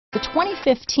The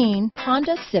 2015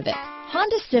 Honda Civic.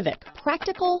 Honda Civic,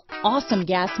 practical, awesome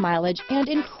gas mileage, and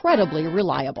incredibly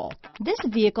reliable. This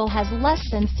vehicle has less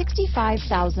than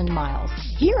 65,000 miles.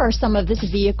 Here are some of this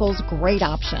vehicle's great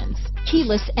options: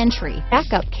 keyless entry,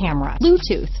 backup camera,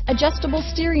 Bluetooth, adjustable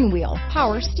steering wheel,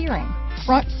 power steering,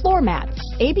 front floor mats,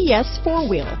 ABS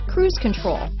 4-wheel, cruise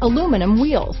control, aluminum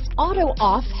wheels,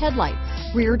 auto-off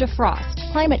headlights, rear defrost,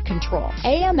 climate control,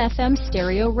 AM/FM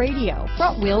stereo radio,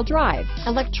 front-wheel drive,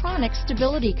 electronic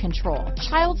stability control,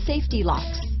 child safety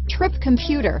locks, trip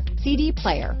computer, CD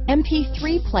player,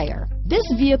 MP3 player. This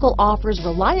vehicle offers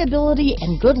reliability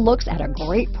and good looks at a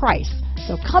great price.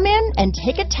 So come in and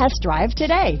take a test drive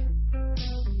today.